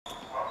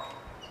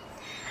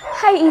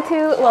Hi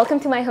ITOOH! Welcome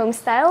to my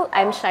Homestyle.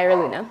 I'm Shaira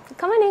Luna.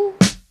 Come on in.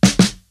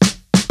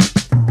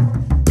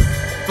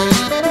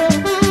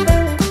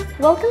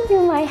 Welcome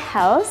to my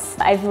house.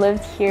 I've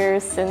lived here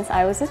since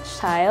I was a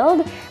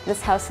child.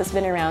 This house has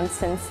been around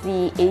since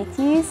the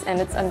 80s and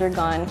it's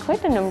undergone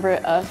quite a number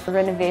of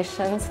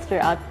renovations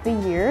throughout the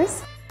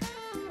years.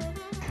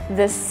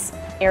 This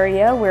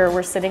area where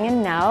we're sitting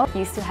in now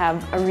used to have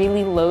a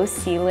really low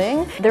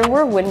ceiling. There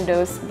were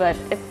windows, but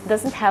it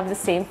doesn't have the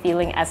same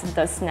feeling as it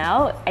does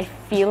now. I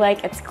feel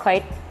like it's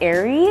quite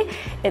airy.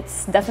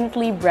 It's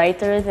definitely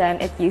brighter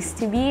than it used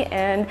to be,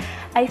 and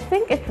I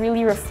think it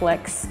really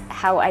reflects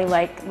how I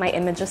like my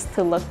images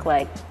to look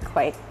like,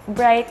 quite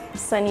bright,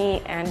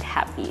 sunny, and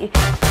happy.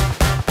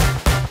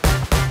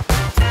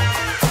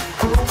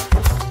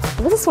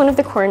 This is one of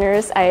the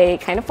corners I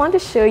kind of want to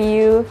show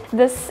you.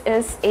 This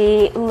is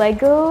a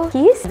Lego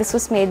piece. This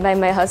was made by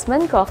my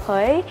husband,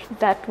 Kokoy.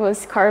 That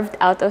was carved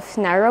out of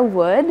Narra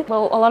wood.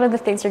 Well, a lot of the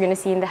things you're going to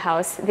see in the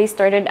house, they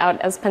started out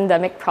as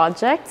pandemic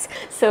projects.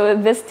 So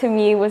this to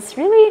me was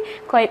really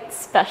quite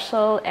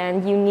special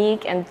and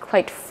unique and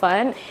quite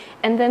fun.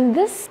 And then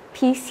this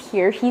piece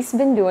here, he's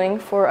been doing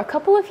for a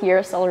couple of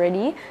years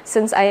already.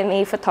 Since I am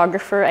a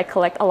photographer, I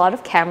collect a lot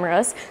of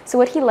cameras. So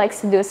what he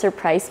likes to do is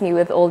surprise me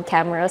with old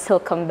cameras. He'll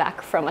come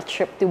back from a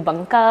trip to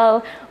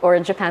Bangkal or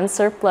Japan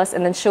surplus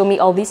and then show me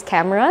all these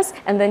cameras.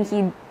 And then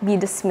he'd be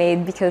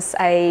dismayed because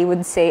I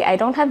would say I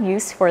don't have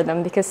use for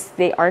them because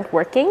they aren't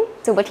working.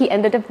 So what he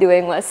ended up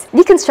doing was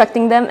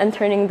deconstructing them and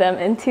turning them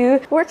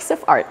into works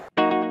of art.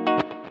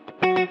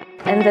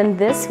 And then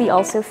this we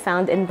also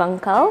found in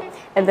Bangkal,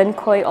 and then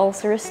Koi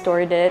also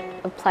restored it,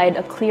 applied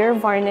a clear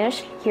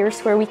varnish.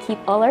 Here's where we keep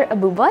all our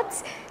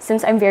abubots.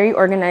 Since I'm very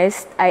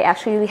organized, I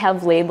actually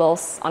have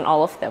labels on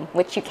all of them,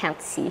 which you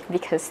can't see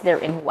because they're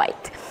in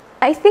white.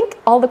 I think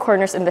all the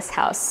corners in this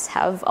house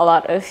have a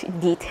lot of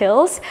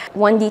details.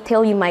 One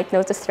detail you might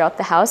notice throughout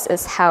the house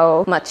is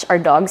how much our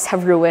dogs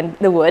have ruined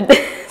the wood.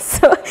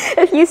 So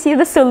if you see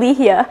the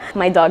solihia,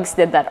 my dogs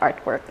did that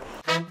artwork.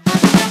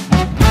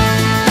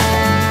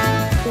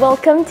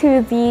 Welcome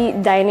to the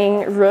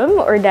dining room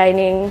or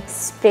dining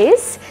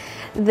space.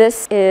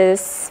 This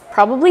is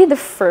probably the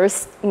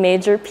first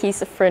major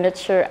piece of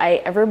furniture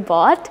I ever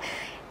bought.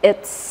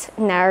 It's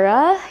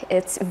Narra.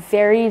 It's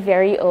very,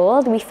 very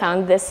old. We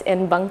found this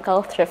in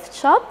Bangkal thrift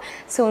shop.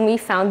 So when we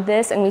found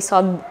this and we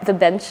saw the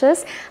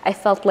benches, I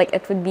felt like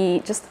it would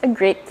be just a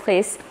great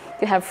place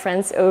to have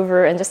friends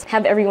over and just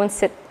have everyone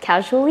sit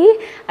casually.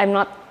 I'm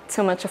not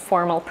so much a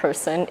formal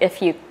person,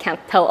 if you can't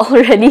tell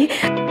already.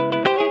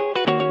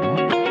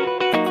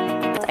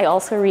 I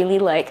also really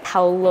like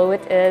how low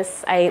it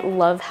is. I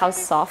love how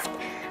soft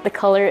the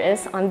color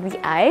is on the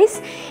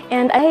eyes.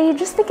 And I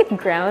just think it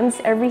grounds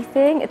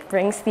everything. It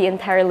brings the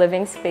entire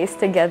living space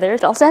together.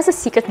 It also has a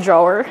secret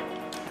drawer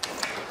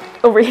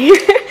over here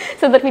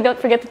so that we don't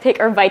forget to take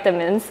our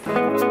vitamins.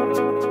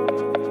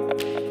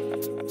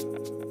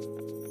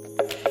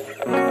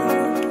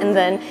 And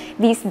then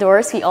these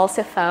doors we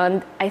also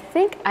found, I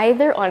think,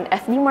 either on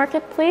FD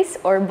Marketplace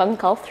or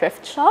Bangkal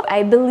thrift shop.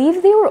 I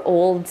believe they were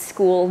old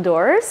school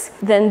doors.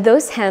 Then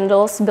those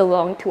handles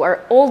belong to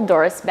our old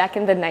doors back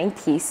in the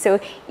 90s. So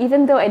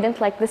even though I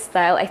didn't like the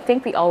style, I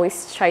think we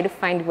always try to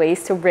find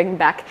ways to bring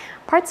back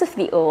parts of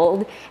the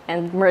old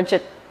and merge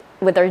it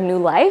with our new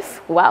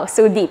life. Wow,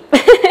 so deep.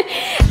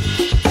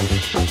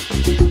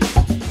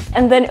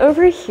 And then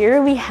over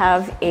here we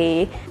have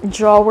a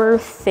drawer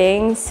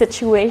thing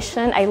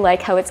situation. I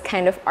like how it's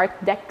kind of art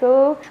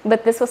deco,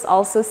 but this was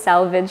also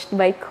salvaged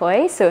by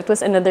Koi, so it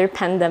was another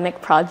pandemic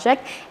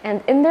project.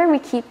 And in there we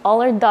keep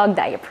all our dog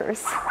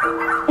diapers.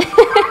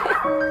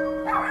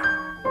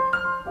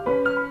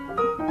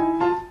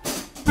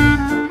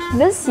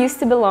 This used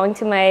to belong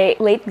to my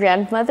late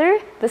grandmother.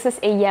 This is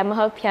a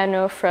Yamaha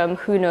piano from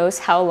who knows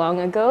how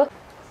long ago.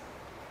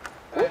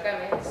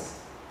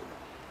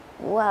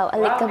 Wow,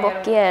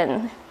 alikabok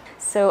yan.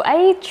 So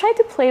I try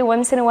to play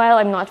once in a while.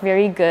 I'm not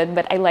very good,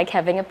 but I like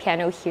having a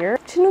piano here.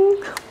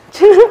 Chinun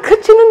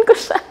ko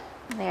siya.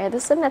 There,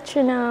 there's a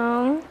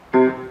metronome.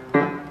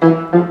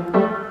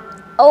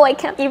 Oh, I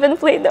can't even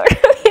play the organ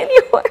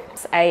anymore.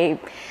 I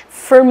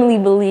firmly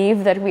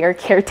believe that we are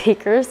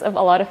caretakers of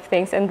a lot of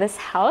things in this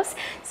house.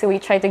 So we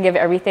try to give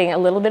everything a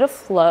little bit of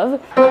love.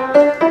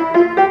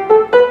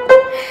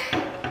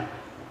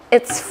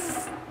 It's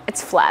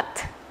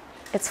flat.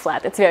 It's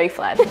flat. It's very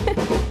flat.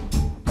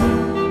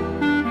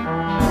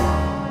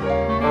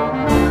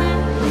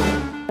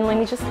 And let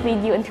me just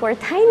lead you into our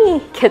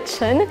tiny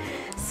kitchen.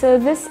 So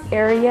this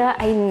area,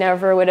 I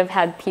never would have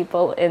had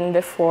people in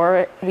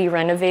before we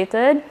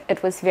renovated.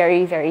 It was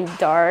very, very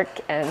dark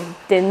and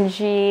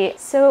dingy.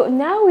 So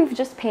now we've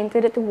just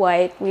painted it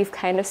white. We've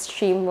kind of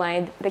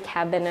streamlined the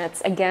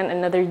cabinets. Again,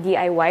 another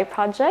DIY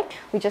project.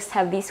 We just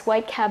have these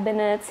white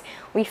cabinets.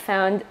 We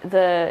found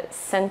the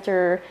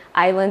center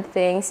island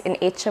things in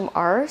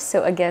HMR.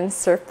 So again,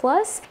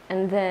 surplus.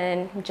 And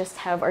then we just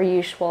have our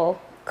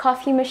usual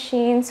coffee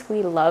machines.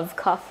 We love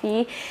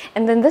coffee.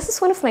 And then this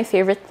is one of my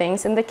favorite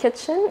things in the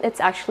kitchen. It's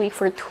actually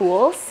for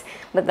tools,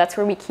 but that's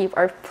where we keep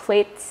our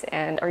plates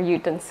and our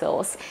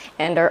utensils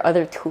and our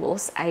other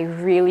tools. I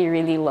really,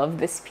 really love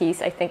this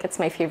piece. I think it's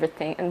my favorite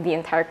thing in the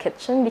entire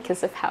kitchen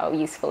because of how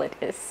useful it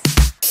is.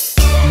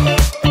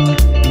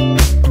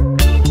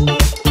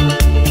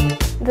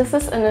 This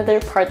is another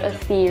part of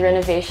the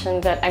renovation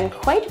that I'm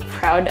quite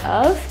proud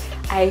of.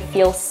 I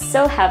feel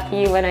so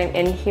happy when I'm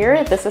in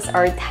here. This is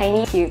our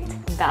tiny, cute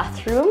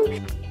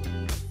bathroom.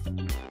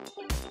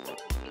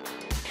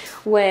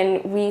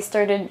 When we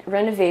started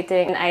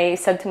renovating, I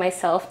said to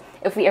myself,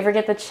 if we ever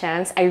get the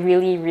chance, I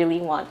really, really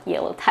want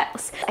yellow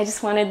tiles. I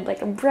just wanted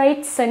like a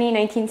bright, sunny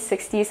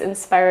 1960s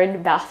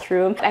inspired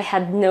bathroom. I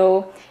had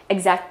no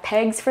exact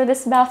pegs for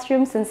this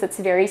bathroom since it's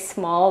very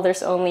small.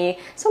 There's only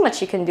so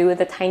much you can do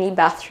with a tiny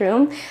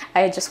bathroom.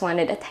 I just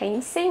wanted a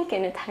tiny sink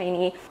and a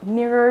tiny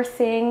mirror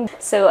thing.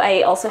 So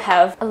I also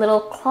have a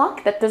little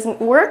clock that doesn't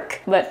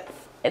work, but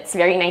it's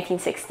very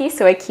 1960s,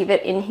 so I keep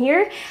it in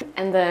here.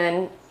 And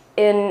then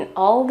in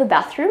all the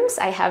bathrooms,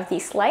 I have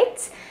these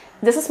lights.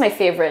 This is my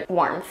favorite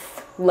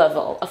warmth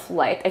level of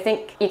light. I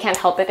think you can't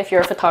help it. If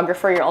you're a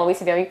photographer, you're always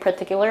very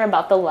particular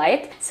about the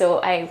light. So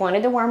I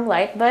wanted a warm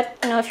light, but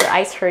you know, if your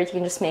eyes hurt, you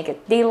can just make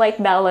it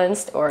daylight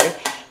balanced or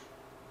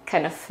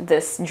kind of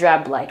this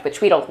drab light,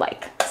 which we don't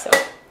like. So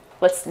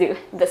let's do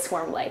this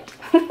warm light.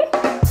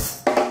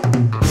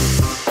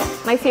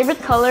 My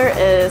favorite color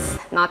is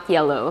not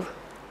yellow,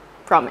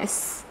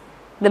 promise.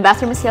 The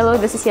bathroom is yellow,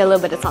 this is yellow,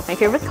 but it's not my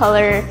favorite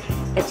color.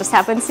 It just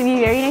happens to be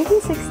very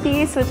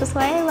 1960s, which is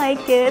why I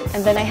like it.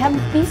 And then I have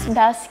these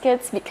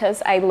baskets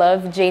because I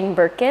love Jane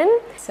Birkin.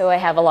 So I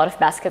have a lot of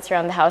baskets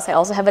around the house. I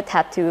also have a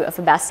tattoo of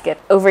a basket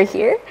over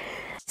here.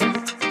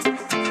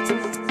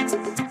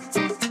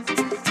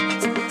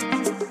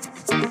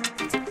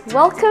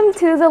 Welcome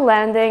to the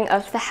landing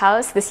of the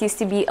house. This used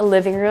to be a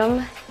living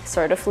room.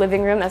 Sort of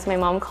living room, as my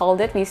mom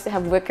called it. We used to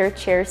have wicker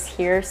chairs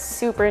here,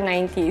 super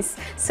 90s.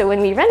 So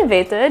when we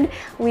renovated,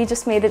 we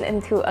just made it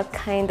into a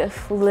kind of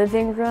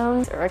living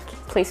room or a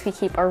place we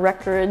keep our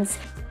records.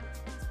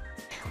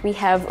 We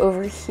have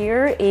over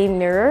here a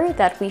mirror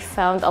that we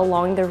found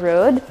along the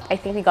road. I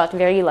think we got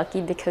very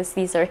lucky because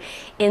these are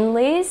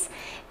inlays,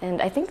 and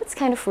I think that's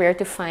kind of rare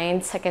to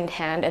find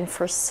secondhand and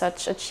for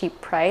such a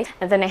cheap price.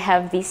 And then I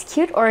have these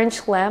cute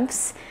orange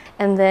lamps.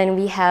 And then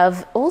we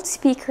have old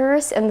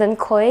speakers, and then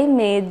Koi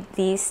made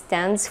these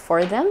stands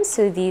for them.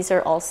 So these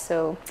are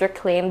also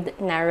reclaimed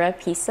Narra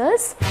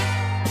pieces.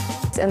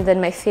 And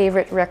then my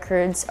favorite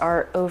records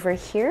are over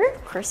here.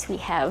 Of course, we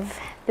have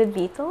the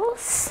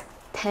Beatles,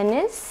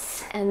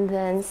 tennis, and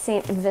then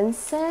St.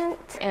 Vincent.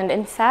 And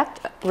in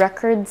fact,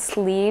 record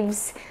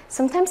sleeves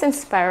sometimes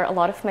inspire a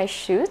lot of my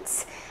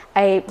shoots.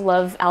 I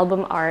love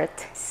album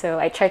art, so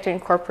I try to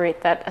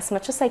incorporate that as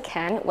much as I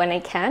can when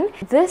I can.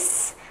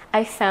 This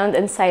I found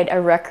inside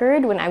a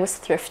record when I was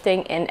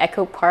thrifting in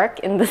Echo Park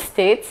in the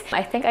States.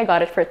 I think I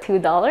got it for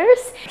 $2.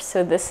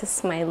 So this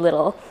is my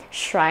little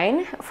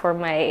shrine for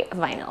my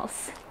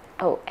vinyls.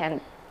 Oh,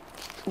 and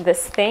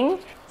this thing.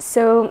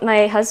 So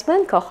my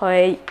husband,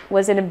 Kokoy,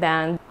 was in a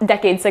band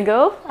decades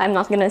ago. I'm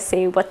not gonna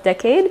say what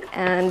decade.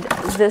 And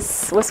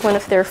this was one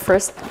of their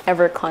first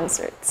ever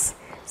concerts.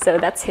 So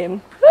that's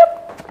him.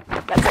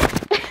 Whoop! That's it.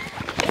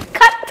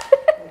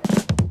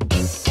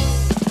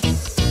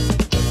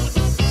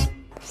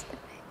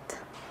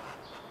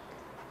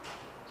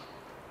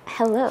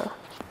 Hello.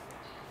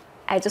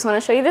 I just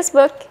want to show you this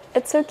book.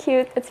 It's so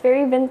cute, it's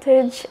very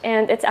vintage,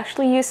 and it's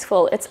actually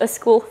useful. It's a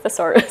school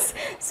thesaurus.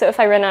 So if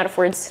I run out of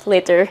words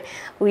later,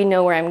 we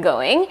know where I'm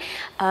going.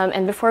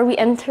 And before we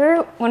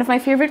enter one of my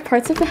favorite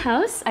parts of the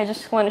house, I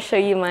just want to show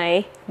you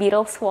my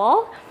Beatles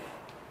wall.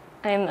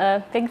 I'm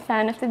a big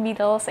fan of the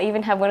Beatles. I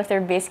even have one of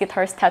their bass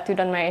guitars tattooed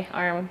on my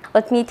arm.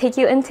 Let me take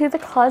you into the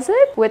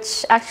closet,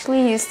 which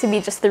actually used to be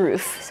just the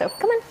roof. So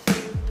come on.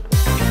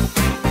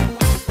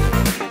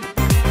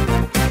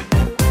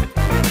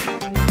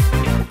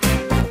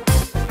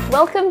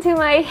 Welcome to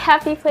my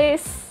happy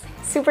place.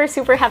 Super,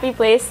 super happy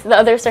place. The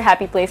others are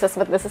happy places,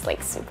 but this is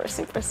like super,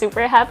 super,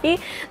 super happy.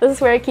 This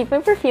is where I keep my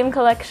perfume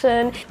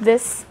collection.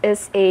 This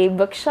is a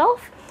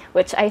bookshelf,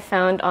 which I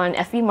found on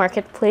FB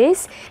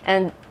Marketplace.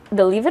 And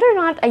believe it or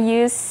not, I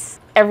use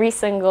every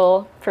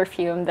single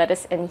perfume that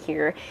is in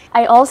here.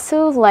 I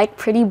also like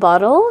pretty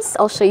bottles.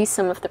 I'll show you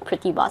some of the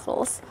pretty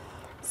bottles.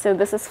 So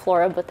this is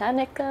Flora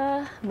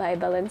Botanica by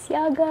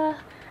Balenciaga.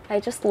 I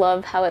just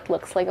love how it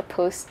looks like a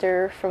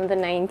poster from the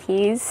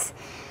 90s.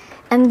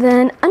 And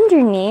then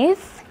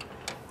underneath,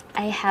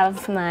 I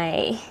have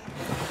my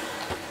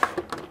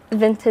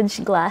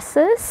vintage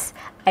glasses.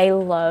 I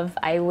love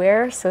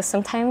eyewear, so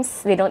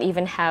sometimes they don't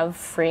even have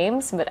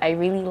frames, but I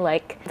really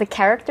like the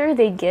character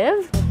they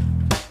give.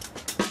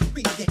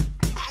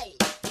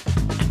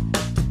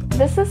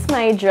 This is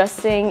my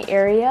dressing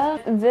area.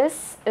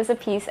 This is a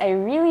piece I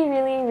really,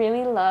 really,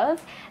 really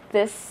love.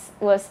 This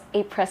was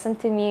a present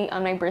to me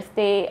on my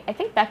birthday, I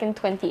think back in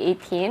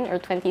 2018 or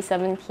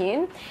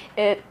 2017.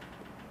 It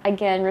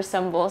again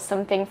resembles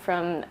something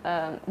from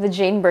the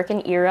Jane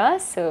Birkin era.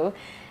 So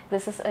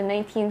This is a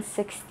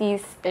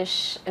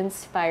 1960s-ish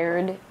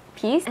inspired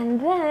piece. And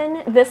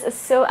then this is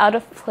so out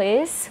of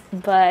place,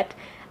 but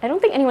I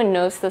don't think anyone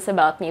knows this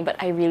about me, but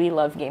I really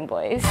love Game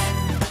Boys.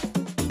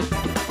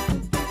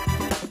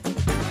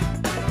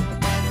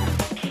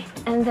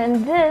 And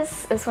then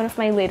this is one of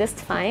my latest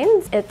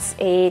finds. It's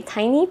a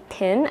tiny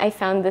pin. I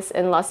found this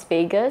in Las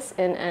Vegas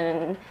in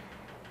an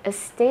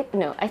estate,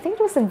 no, I think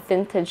it was a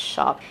vintage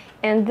shop.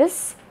 And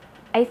this,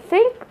 I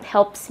think,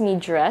 helps me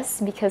dress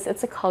because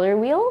it's a color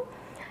wheel.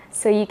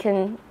 So you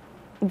can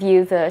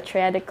view the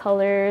triadic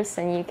colors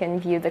and you can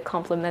view the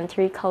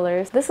complementary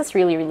colors. This is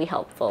really, really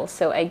helpful.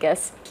 So I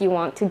guess if you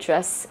want to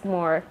dress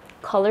more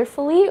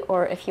colorfully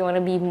or if you want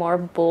to be more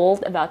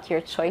bold about your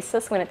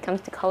choices when it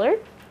comes to color,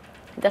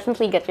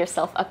 definitely get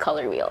yourself a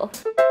color wheel.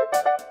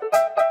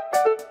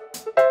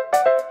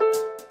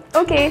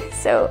 Okay,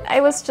 so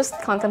I was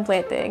just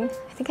contemplating.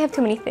 I think I have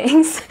too many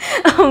things.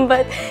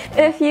 But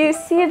if you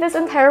see this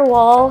entire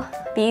wall,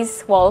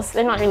 these walls,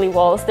 they're not really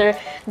walls, they're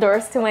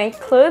doors to my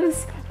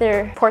clothes.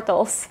 They're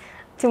portals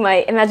to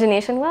my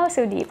imagination. Wow,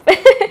 so deep.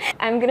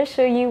 I'm gonna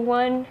show you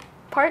one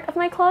part of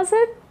my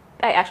closet.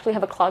 I actually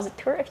have a closet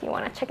tour if you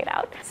want to check it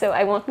out. So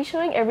I won't be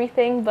showing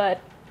everything,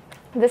 but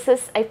this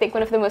is, I think,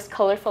 one of the most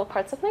colorful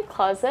parts of my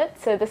closet.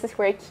 So this is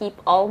where I keep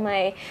all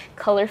my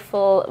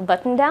colorful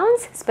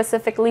button-downs,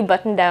 specifically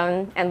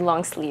button-down and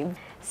long sleeve.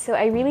 So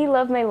I really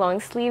love my long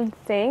sleeve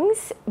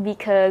things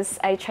because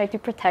I try to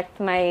protect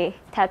my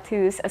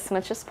tattoos as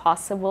much as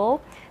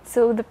possible.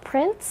 So the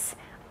prints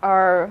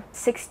are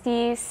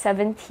 60s,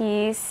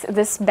 70s.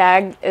 This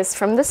bag is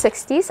from the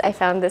 60s. I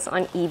found this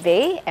on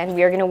eBay and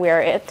we are gonna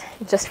wear it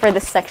just for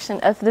this section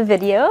of the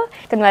video.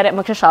 Kunwari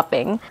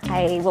magsha-shopping.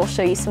 I will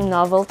show you some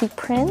novelty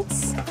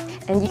prints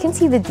and you can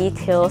see the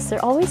details.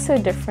 They're always so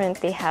different.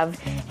 They have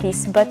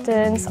these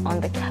buttons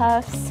on the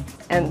cuffs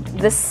and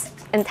this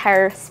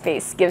entire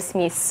space gives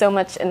me so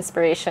much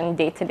inspiration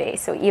day to day.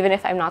 So even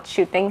if I'm not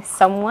shooting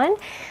someone,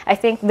 I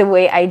think the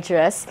way I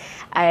dress,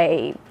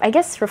 I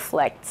guess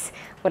reflects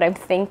what I'm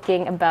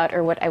thinking about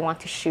or what I want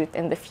to shoot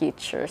in the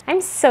future. I'm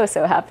so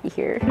happy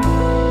here.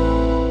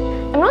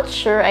 I'm not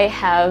sure I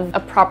have a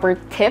proper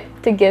tip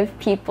to give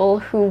people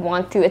who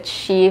want to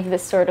achieve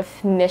this sort of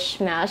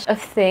mishmash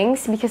of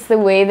things because the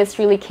way this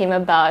really came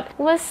about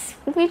was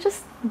we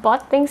just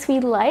bought things we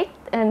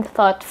liked and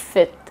thought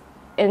fit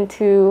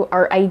into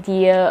our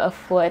idea of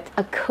what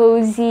a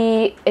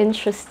cozy,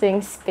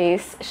 interesting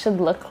space should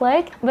look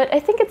like. But I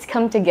think it's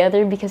come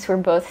together because we're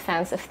both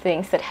fans of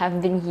things that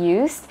have been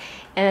used,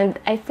 and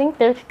I think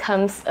there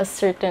comes a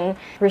certain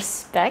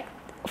respect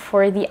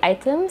for the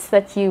items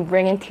that you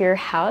bring into your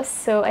house.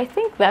 So I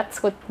think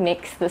that's what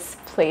makes this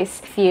place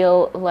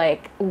feel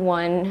like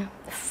one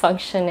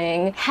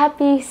functioning,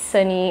 happy,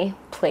 sunny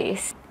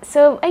place.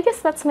 So I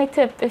guess that's my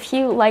tip. If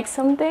you like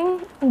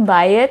something,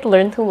 buy it,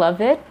 learn to love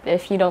it.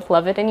 If you don't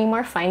love it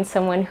anymore, find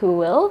someone who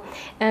will.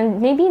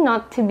 And maybe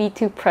not to be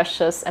too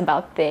precious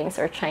about things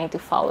or trying to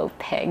follow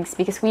pegs,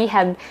 because we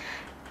had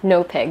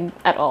no peg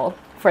at all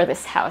for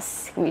this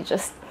house. We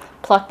just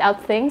plucked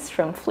out things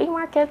from flea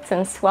markets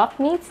and swap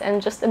meets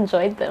and just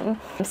enjoyed them.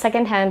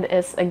 Secondhand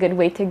is a good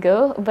way to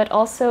go, but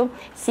also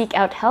seek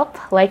out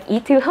help like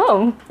ITOOH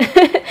Home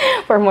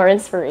for more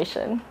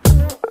inspiration.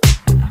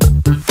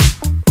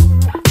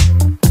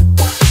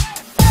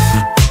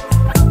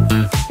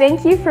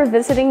 Thank you for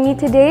visiting me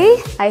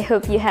today. I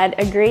hope you had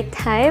a great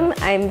time.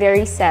 I'm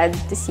very sad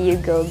to see you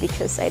go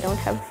because I don't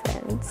have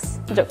friends.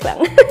 Joke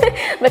lang.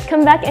 But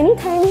come back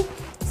anytime.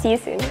 See you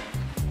soon.